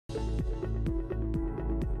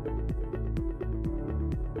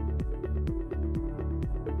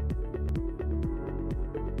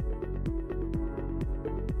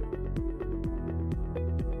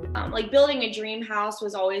like building a dream house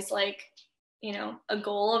was always like, you know, a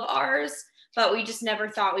goal of ours, but we just never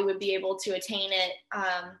thought we would be able to attain it.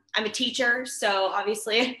 I'm a teacher, so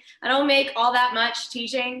obviously I don't make all that much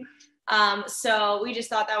teaching. So we just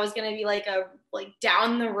thought that was going to be like a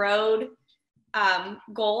down the road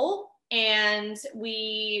goal. And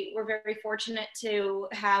we were very fortunate to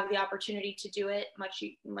have the opportunity to do it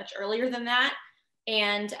much earlier than that.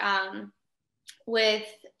 And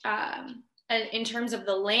in terms of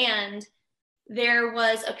the land, there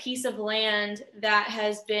was a piece of land that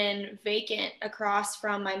has been vacant across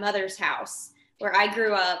from my mother's house where I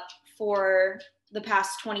grew up for the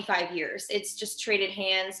past 25 years. It's just traded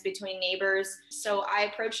hands between neighbors. So I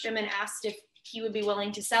approached him and asked if he would be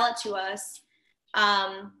willing to sell it to us.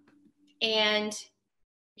 And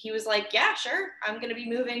he was like, yeah, sure. I'm going to be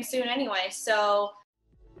moving soon anyway. So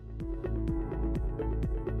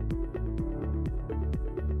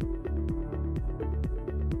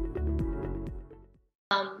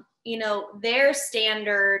you know, their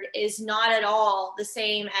standard is not at all the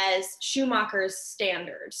same as Schumacher's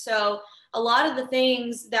standard. So a lot of the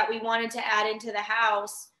things that we wanted to add into the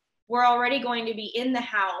house were already going to be in the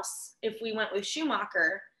house if we went with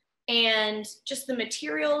Schumacher. And just the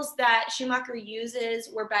materials that Schumacher uses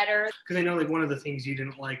were better. Because I know like one of the things you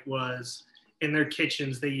didn't like was in their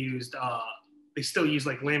kitchens they still use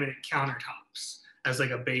like laminate countertops as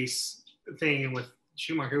like a base thing, and with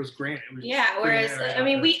Schumacher, it was granite. Whereas I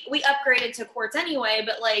mean, we upgraded to quartz anyway,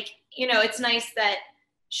 but like, you know, it's nice that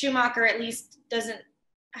Schumacher at least doesn't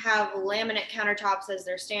have laminate countertops as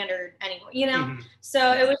their standard anyway, you know? Mm-hmm.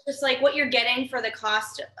 So it was just like what you're getting for the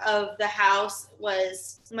cost of the house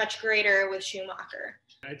was much greater with Schumacher.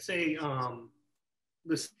 I'd say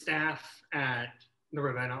the staff at the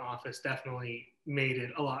Ravenna office definitely made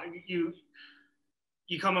it a lot. You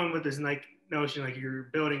come in with this like notion like you're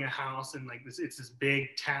building a house and like it's this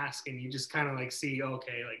big task, and you just kind of like see,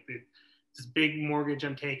 okay, like this big mortgage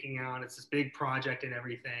I'm taking out, it's this big project and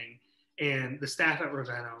everything. And the staff at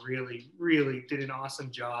Ravenna really, really did an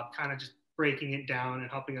awesome job kind of just breaking it down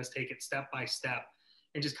and helping us take it step by step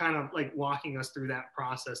and just kind of like walking us through that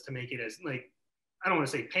process to make it as like, I don't want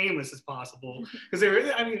to say painless as possible, because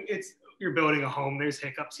you're building a home, there's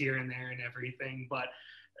hiccups here and there and everything, but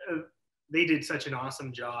they did such an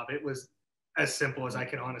awesome job. It was as simple as I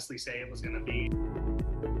can honestly say it was going to be.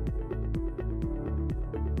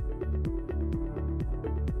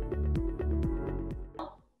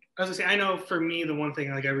 I was gonna say, I know for me, the one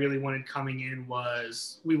thing like I really wanted coming in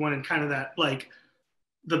was we wanted kind of that like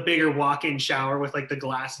the bigger walk-in shower with like the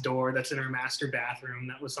glass door that's in our master bathroom.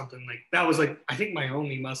 That was something like, that was like, I think my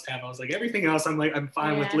only must-have. I was like, everything else I'm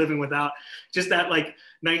fine with living without. Just that like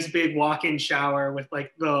nice big walk-in shower with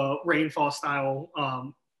like the rainfall style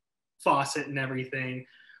faucet and everything.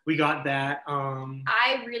 We got that.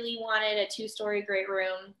 I really wanted a 2-story great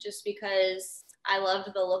room just because I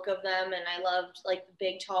loved the look of them, and I loved like the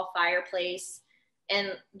big tall fireplace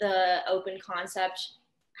and the open concept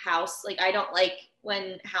house. Like I don't like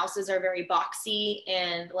when houses are very boxy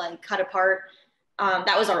and like cut apart.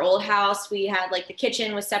 That was our old house. We had like the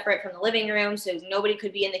kitchen was separate from the living room, so nobody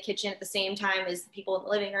could be in the kitchen at the same time as the people in the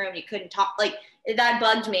living room. You couldn't talk, like that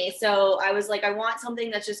bugged me. So I was like, I want something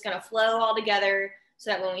that's just going to flow all together so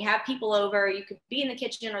that when we have people over, you could be in the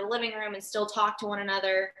kitchen or the living room and still talk to one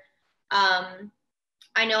another.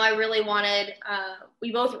 I know I really wanted,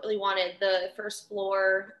 we both really wanted the first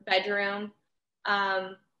floor bedroom. I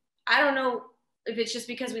don't know if it's just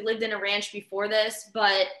because we lived in a ranch before this,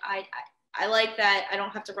 but I like that I don't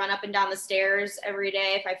have to run up and down the stairs every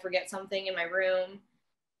day if I forget something in my room.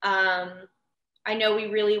 I know we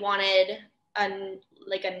really wanted a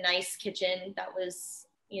nice kitchen that was,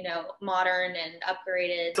 you know, modern and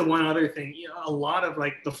upgraded. So one other thing, you know, a lot of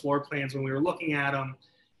like the floor plans when we were looking at them,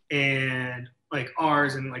 and like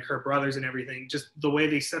ours and like her brother's and everything, just the way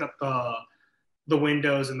they set up the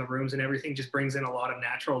windows and the rooms and everything just brings in a lot of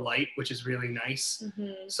natural light, which is really nice.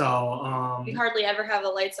 Mm-hmm. So we hardly ever have the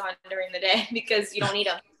lights on during the day because you don't need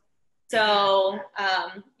them. So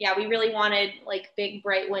yeah, we really wanted like big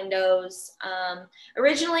bright windows.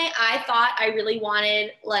 Originally I thought I really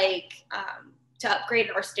wanted like to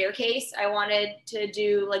upgrade our staircase. I wanted to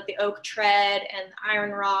do like the oak tread and the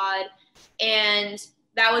iron rod, and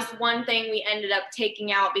that was one thing we ended up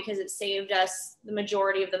taking out because it saved us the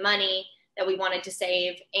majority of the money that we wanted to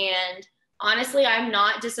save. And honestly, I'm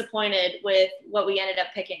not disappointed with what we ended up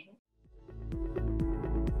picking.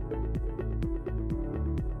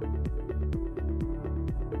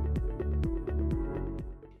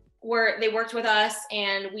 They worked with us,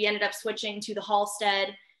 and we ended up switching to the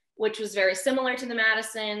Halstead, which was very similar to the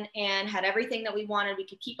Madison and had everything that we wanted. We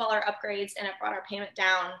could keep all our upgrades, and it brought our payment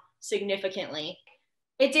down significantly.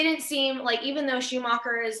 It didn't seem like, even though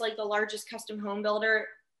Schumacher is like the largest custom home builder,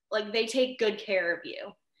 like they take good care of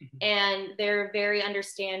you, and they're very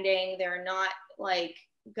understanding. They're not like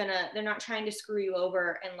they're not trying to screw you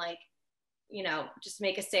over and like, you know, just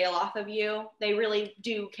make a sale off of you. They really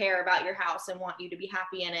do care about your house and want you to be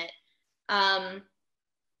happy in it.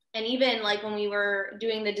 And even like when we were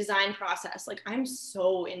doing the design process, like I'm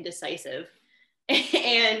so indecisive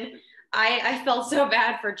and I felt so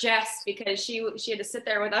bad for Jess because she had to sit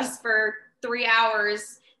there with us for 3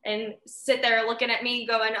 hours and sit there looking at me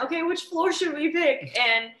going, okay, which floor should we pick?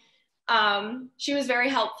 And she was very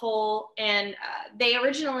helpful. And they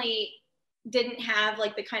originally didn't have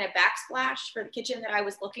like the kind of backsplash for the kitchen that I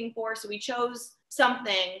was looking for. So we chose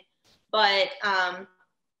something, but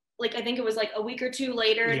like I think it was like a week or two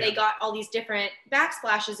later, they got all these different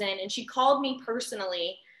backsplashes in, and she called me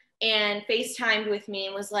personally and FaceTimed with me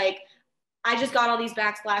and was like, I just got all these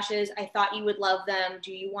backsplashes. I thought you would love them.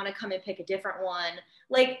 Do you want to come and pick a different one?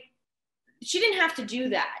 Like, she didn't have to do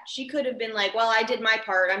that. She could have been like, well, I did my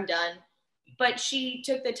part, I'm done. But she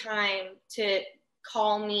took the time to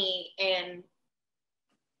call me and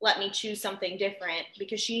let me choose something different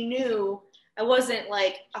because she knew I wasn't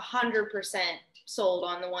like 100% sold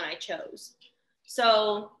on the one I chose.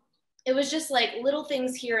 So it was just like little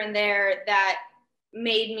things here and there that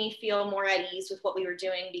made me feel more at ease with what we were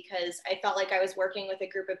doing, because I felt like I was working with a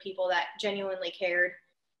group of people that genuinely cared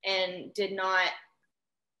and did not,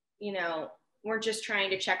 you know, weren't just trying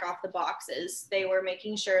to check off the boxes. They were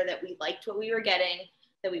making sure that we liked what we were getting,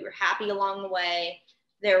 that we were happy along the way.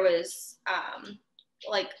 There was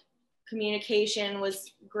like communication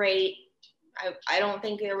was great. I don't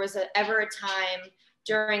think there was ever a time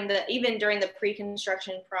during the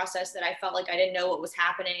pre-construction process that I felt like I didn't know what was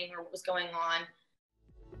happening or what was going on.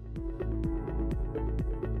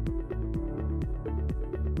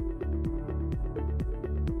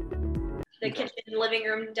 The kitchen, living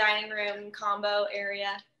room, dining room combo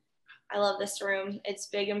area. I love this room. It's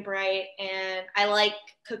big and bright, and I like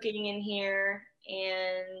cooking in here.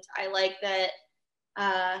 And I like that,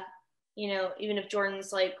 you know, even if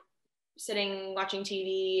Jordan's like sitting watching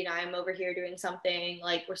TV and I'm over here doing something,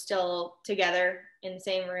 like we're still together in the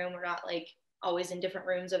same room. We're not like always in different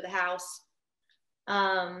rooms of the house.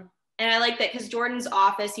 And I like that because Jordan's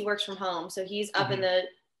office, he works from home. So he's up in the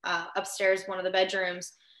upstairs, one of the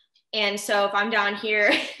bedrooms. And so if I'm down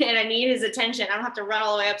here and I need his attention, I don't have to run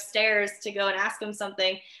all the way upstairs to go and ask him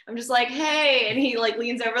something. I'm just like, hey, and he like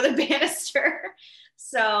leans over the banister.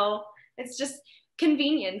 So it's just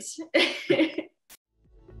convenient. I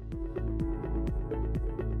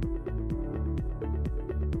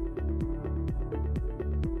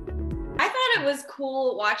thought it was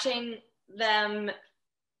cool watching them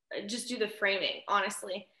just do the framing,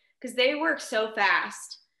 honestly, because they work so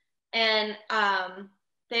fast. And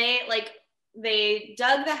they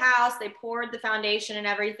dug the house, they poured the foundation and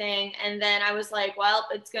everything. And then I was like, well,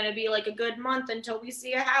 it's going to be like a good month until we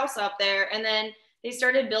see a house up there. And then they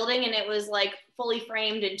started building and it was like fully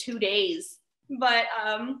framed in 2 days. But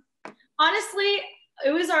honestly,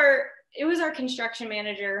 it was our construction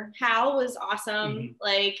manager. Hal was awesome.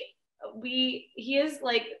 Like he is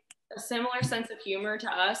like a similar sense of humor to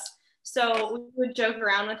us. So we would joke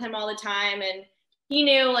around with him all the time. And he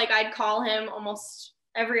knew like I'd call him almost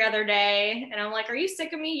every other day, and I'm like, are you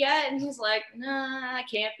sick of me yet? And he's like, nah, I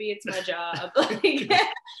can't be, it's my job. Like,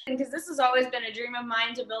 because this has always been a dream of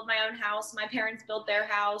mine to build my own house. My parents built their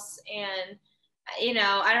house, and you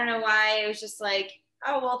know, I don't know why, it was just like,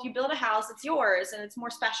 oh well, if you build a house, it's yours and it's more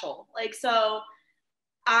special. Like, so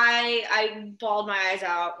I bawled my eyes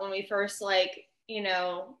out when we first, like, you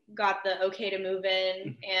know, got the okay to move in.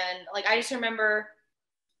 And like I just remember,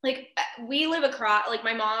 like, we live across, like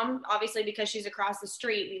my mom, obviously because she's across the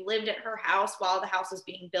street, we lived at her house while the house was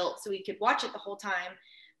being built, so we could watch it the whole time.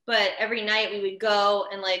 But every night we would go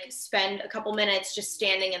and like spend a couple minutes just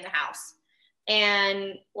standing in the house.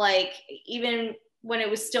 And like, even when it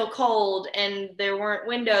was still cold and there weren't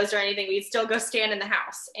windows or anything, we'd still go stand in the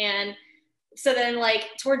house. And so then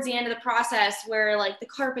like towards the end of the process where like the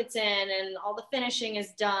carpet's in and all the finishing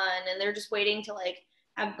is done and they're just waiting to like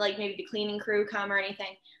have like maybe the cleaning crew come or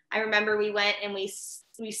anything, I remember we went and we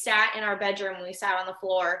sat in our bedroom and we sat on the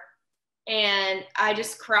floor, and I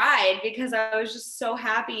just cried because I was just so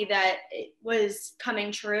happy that it was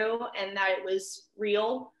coming true and that it was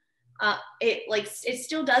real. It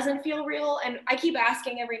still doesn't feel real, and I keep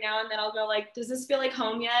asking every now and then, I'll go like, does this feel like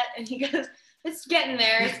home yet? And he goes, it's getting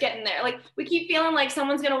there, it's getting there. Like, we keep feeling like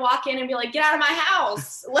someone's gonna walk in and be like, get out of my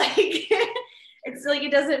house. Like, it's like,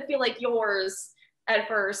 it doesn't feel like yours at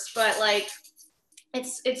first, but like,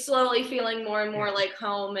 it's slowly feeling more and more like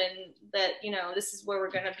home, and that, you know, this is where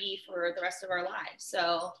we're going to be for the rest of our lives.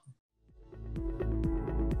 So